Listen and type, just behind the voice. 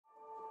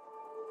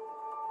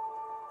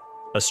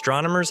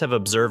Astronomers have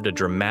observed a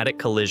dramatic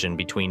collision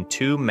between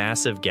two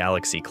massive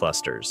galaxy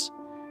clusters.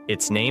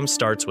 Its name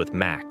starts with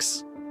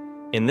MACS.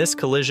 In this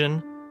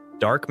collision,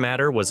 dark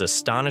matter was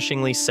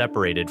astonishingly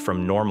separated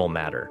from normal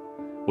matter,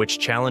 which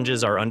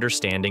challenges our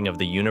understanding of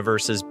the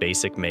universe's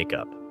basic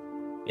makeup.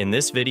 In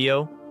this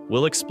video,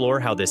 we'll explore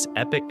how this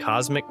epic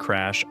cosmic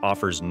crash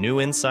offers new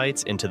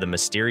insights into the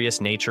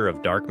mysterious nature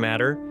of dark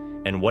matter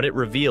and what it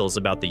reveals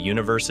about the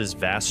universe's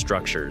vast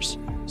structures.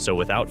 So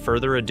without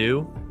further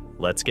ado,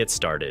 let's get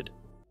started.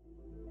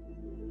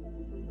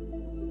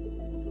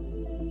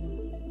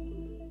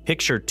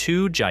 Picture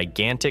two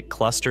gigantic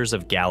clusters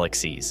of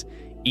galaxies,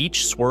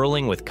 each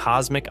swirling with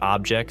cosmic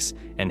objects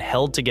and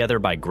held together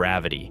by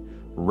gravity,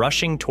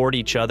 rushing toward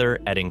each other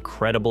at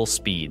incredible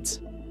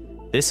speeds.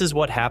 This is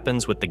what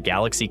happens with the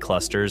galaxy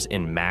clusters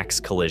in MACS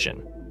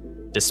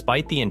collision.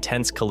 Despite the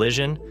intense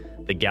collision,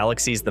 the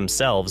galaxies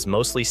themselves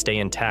mostly stay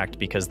intact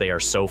because they are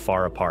so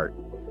far apart.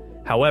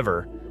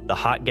 However, the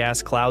hot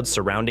gas clouds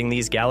surrounding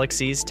these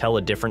galaxies tell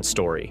a different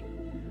story.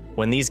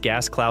 When these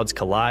gas clouds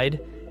collide,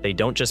 they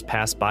don't just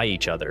pass by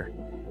each other.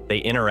 They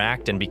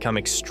interact and become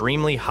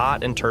extremely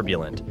hot and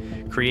turbulent,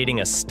 creating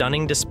a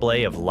stunning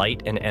display of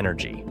light and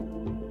energy.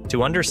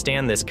 To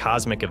understand this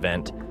cosmic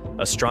event,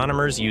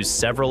 astronomers use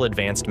several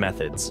advanced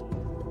methods.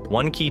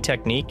 One key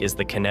technique is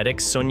the kinetic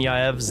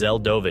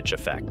Sunyaev-Zeldovich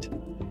effect.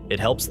 It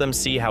helps them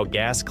see how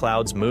gas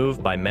clouds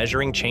move by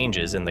measuring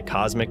changes in the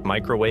cosmic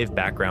microwave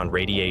background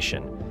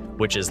radiation,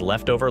 which is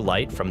leftover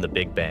light from the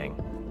Big Bang.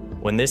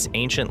 When this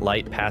ancient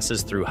light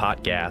passes through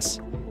hot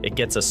gas, it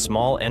gets a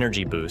small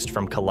energy boost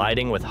from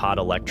colliding with hot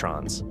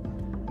electrons.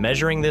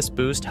 Measuring this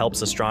boost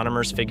helps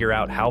astronomers figure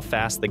out how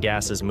fast the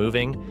gas is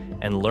moving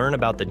and learn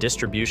about the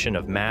distribution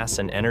of mass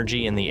and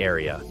energy in the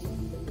area.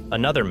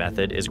 Another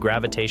method is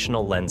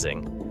gravitational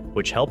lensing,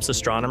 which helps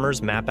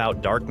astronomers map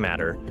out dark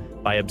matter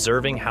by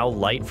observing how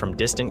light from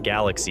distant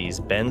galaxies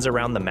bends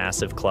around the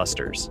massive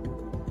clusters.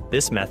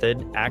 This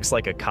method acts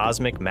like a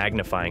cosmic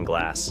magnifying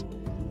glass,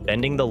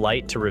 bending the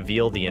light to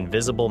reveal the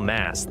invisible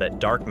mass that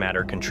dark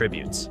matter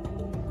contributes.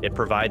 It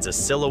provides a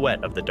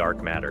silhouette of the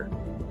dark matter,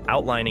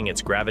 outlining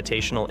its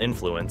gravitational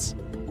influence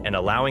and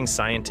allowing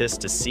scientists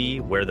to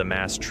see where the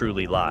mass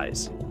truly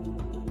lies.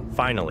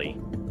 Finally,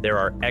 there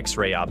are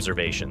X-ray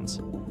observations.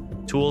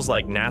 Tools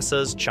like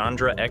NASA's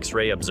Chandra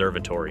X-ray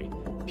Observatory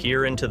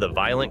peer into the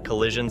violent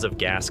collisions of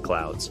gas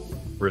clouds,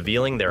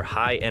 revealing their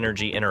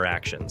high-energy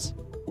interactions.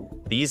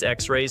 These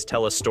X-rays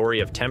tell a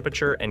story of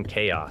temperature and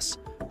chaos,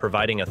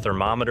 providing a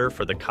thermometer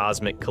for the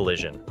cosmic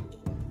collision.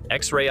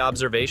 X-ray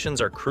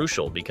observations are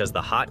crucial because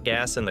the hot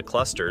gas in the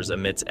clusters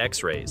emits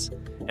X-rays,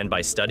 and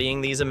by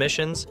studying these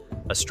emissions,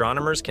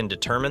 astronomers can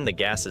determine the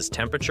gas's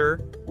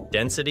temperature,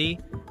 density,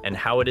 and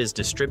how it is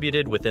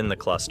distributed within the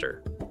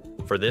cluster.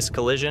 For this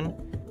collision,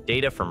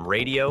 data from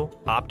radio,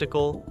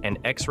 optical, and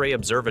X-ray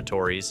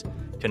observatories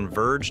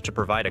converge to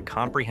provide a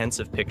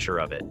comprehensive picture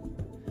of it.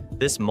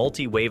 This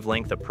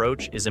multi-wavelength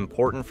approach is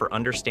important for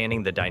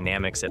understanding the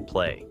dynamics at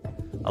play,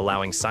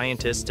 allowing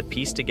scientists to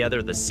piece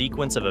together the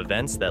sequence of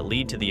events that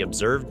lead to the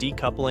observed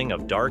decoupling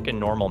of dark and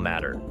normal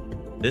matter.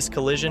 This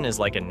collision is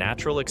like a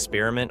natural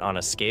experiment on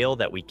a scale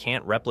that we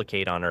can't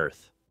replicate on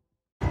Earth.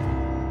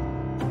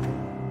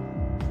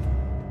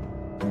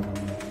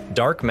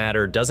 Dark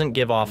matter doesn't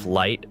give off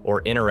light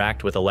or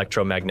interact with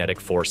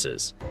electromagnetic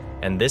forces,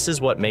 and this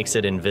is what makes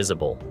it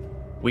invisible.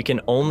 We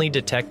can only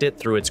detect it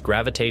through its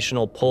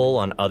gravitational pull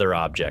on other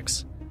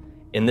objects.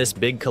 In this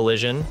big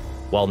collision,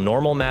 while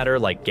normal matter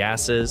like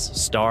gases,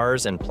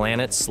 stars, and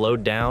planets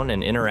slowed down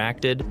and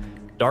interacted,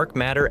 dark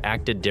matter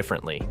acted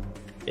differently.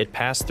 It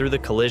passed through the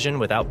collision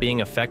without being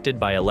affected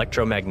by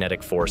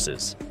electromagnetic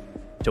forces.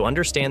 To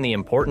understand the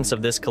importance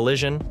of this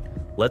collision,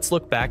 let's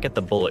look back at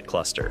the Bullet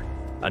Cluster,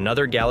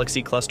 another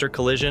galaxy cluster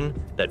collision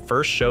that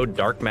first showed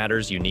dark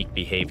matter's unique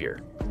behavior.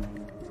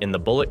 In the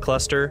Bullet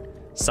Cluster,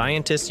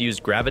 scientists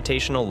used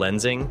gravitational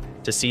lensing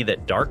to see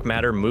that dark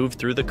matter moved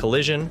through the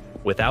collision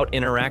without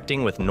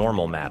interacting with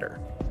normal matter.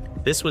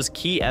 This was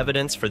key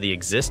evidence for the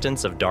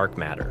existence of dark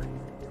matter.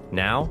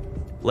 Now,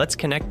 let's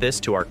connect this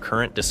to our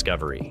current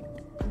discovery.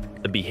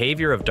 The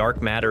behavior of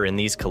dark matter in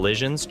these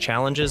collisions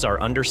challenges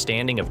our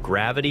understanding of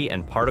gravity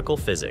and particle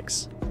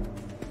physics.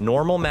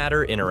 Normal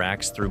matter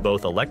interacts through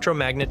both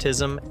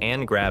electromagnetism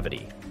and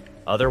gravity.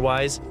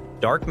 Otherwise,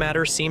 dark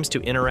matter seems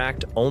to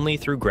interact only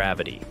through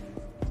gravity.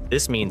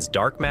 This means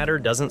dark matter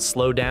doesn't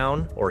slow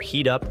down or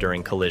heat up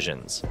during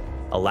collisions,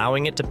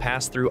 allowing it to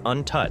pass through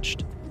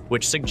untouched,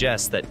 which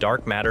suggests that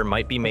dark matter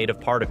might be made of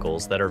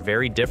particles that are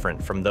very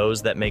different from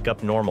those that make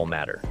up normal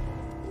matter.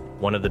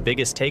 One of the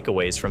biggest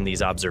takeaways from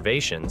these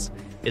observations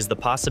is the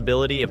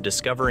possibility of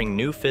discovering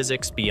new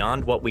physics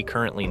beyond what we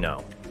currently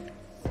know.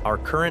 Our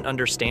current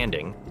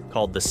understanding,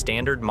 called the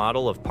Standard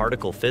Model of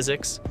Particle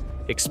Physics,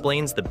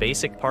 explains the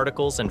basic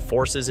particles and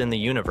forces in the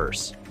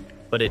universe,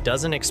 but it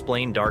doesn't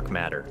explain dark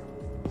matter.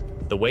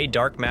 The way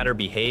dark matter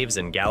behaves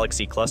in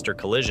galaxy cluster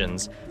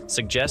collisions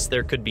suggests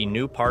there could be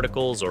new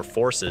particles or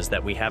forces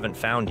that we haven't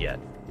found yet.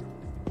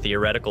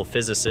 Theoretical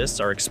physicists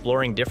are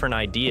exploring different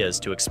ideas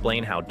to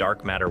explain how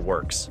dark matter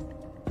works.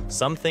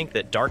 Some think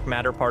that dark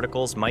matter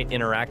particles might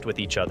interact with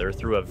each other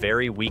through a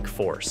very weak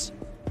force,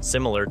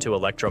 similar to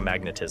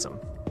electromagnetism.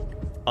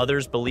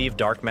 Others believe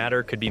dark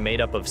matter could be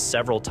made up of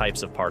several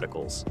types of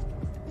particles.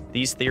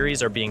 These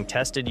theories are being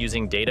tested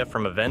using data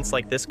from events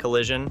like this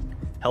collision,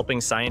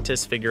 helping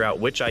scientists figure out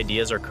which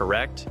ideas are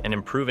correct and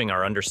improving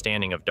our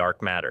understanding of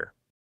dark matter.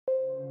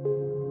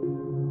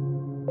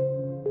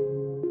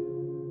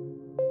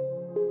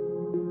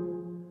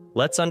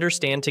 Let's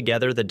understand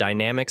together the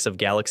dynamics of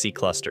galaxy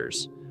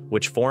clusters,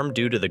 which form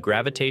due to the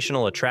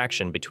gravitational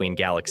attraction between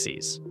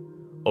galaxies.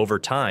 Over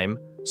time,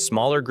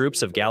 smaller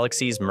groups of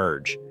galaxies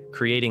merge,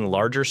 creating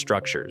larger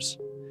structures.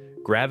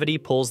 Gravity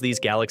pulls these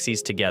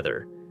galaxies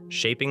together,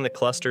 shaping the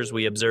clusters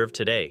we observe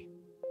today.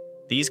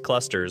 These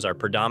clusters are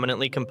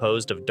predominantly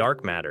composed of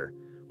dark matter,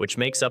 which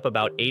makes up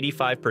about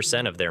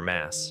 85% of their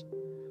mass.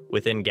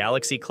 Within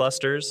galaxy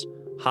clusters,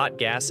 hot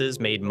gases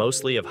made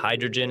mostly of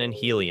hydrogen and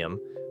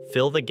helium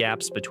fill the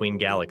gaps between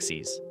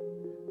galaxies.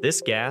 This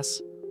gas,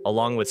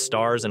 along with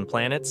stars and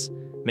planets,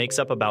 makes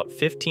up about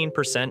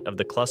 15% of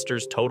the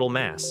cluster's total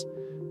mass,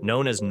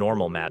 known as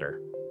normal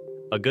matter.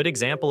 A good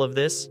example of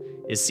this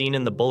is seen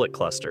in the bullet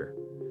cluster,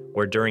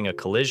 where during a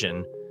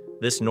collision,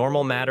 this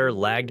normal matter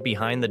lagged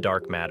behind the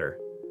dark matter.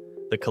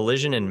 The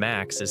collision in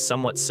MACS is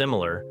somewhat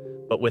similar,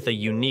 but with a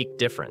unique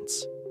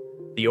difference.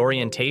 The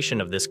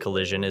orientation of this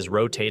collision is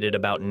rotated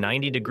about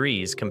 90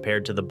 degrees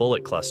compared to the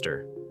bullet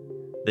cluster.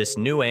 This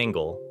new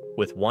angle,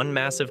 with one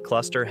massive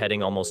cluster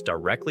heading almost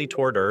directly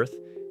toward Earth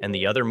and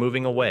the other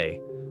moving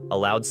away,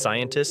 allowed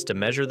scientists to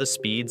measure the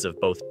speeds of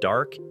both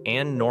dark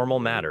and normal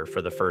matter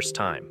for the first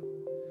time.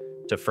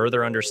 To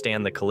further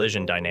understand the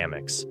collision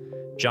dynamics,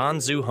 John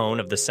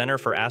Zuhone of the Center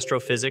for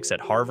Astrophysics at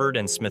Harvard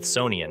and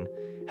Smithsonian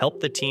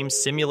helped the team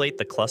simulate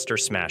the cluster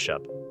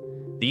smash-up.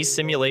 These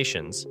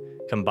simulations,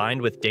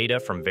 combined with data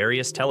from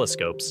various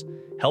telescopes,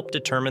 helped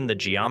determine the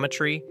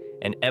geometry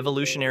and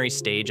evolutionary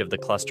stage of the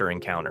cluster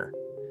encounter.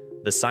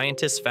 The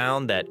scientists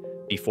found that,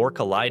 before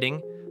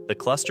colliding, the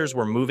clusters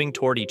were moving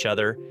toward each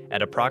other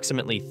at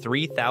approximately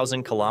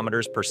 3,000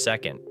 kilometers per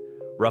second,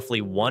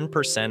 roughly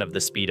 1% of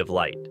the speed of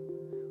light.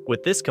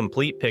 With this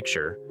complete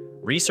picture,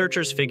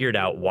 researchers figured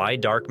out why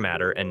dark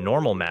matter and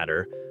normal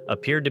matter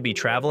appeared to be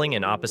traveling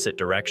in opposite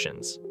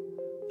directions.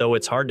 Though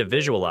it's hard to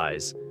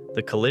visualize,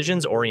 the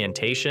collision's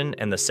orientation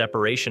and the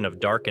separation of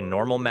dark and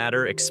normal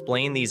matter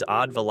explain these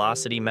odd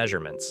velocity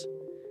measurements.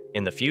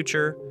 In the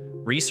future,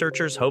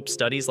 researchers hope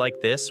studies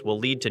like this will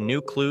lead to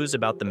new clues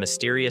about the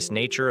mysterious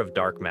nature of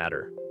dark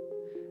matter.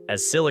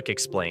 As Silic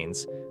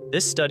explains,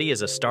 this study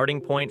is a starting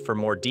point for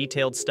more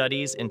detailed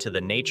studies into the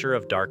nature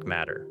of dark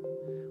matter.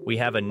 We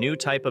have a new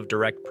type of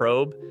direct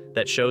probe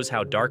that shows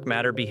how dark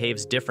matter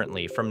behaves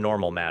differently from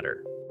normal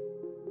matter.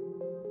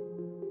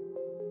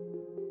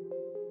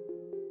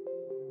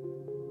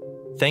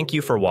 Thank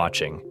you for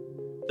watching.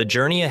 The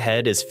journey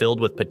ahead is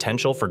filled with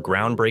potential for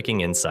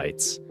groundbreaking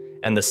insights,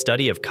 and the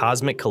study of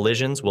cosmic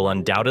collisions will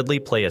undoubtedly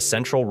play a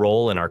central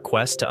role in our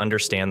quest to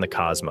understand the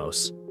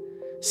cosmos.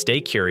 Stay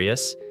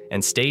curious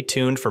and stay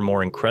tuned for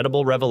more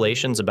incredible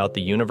revelations about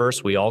the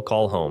universe we all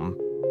call home.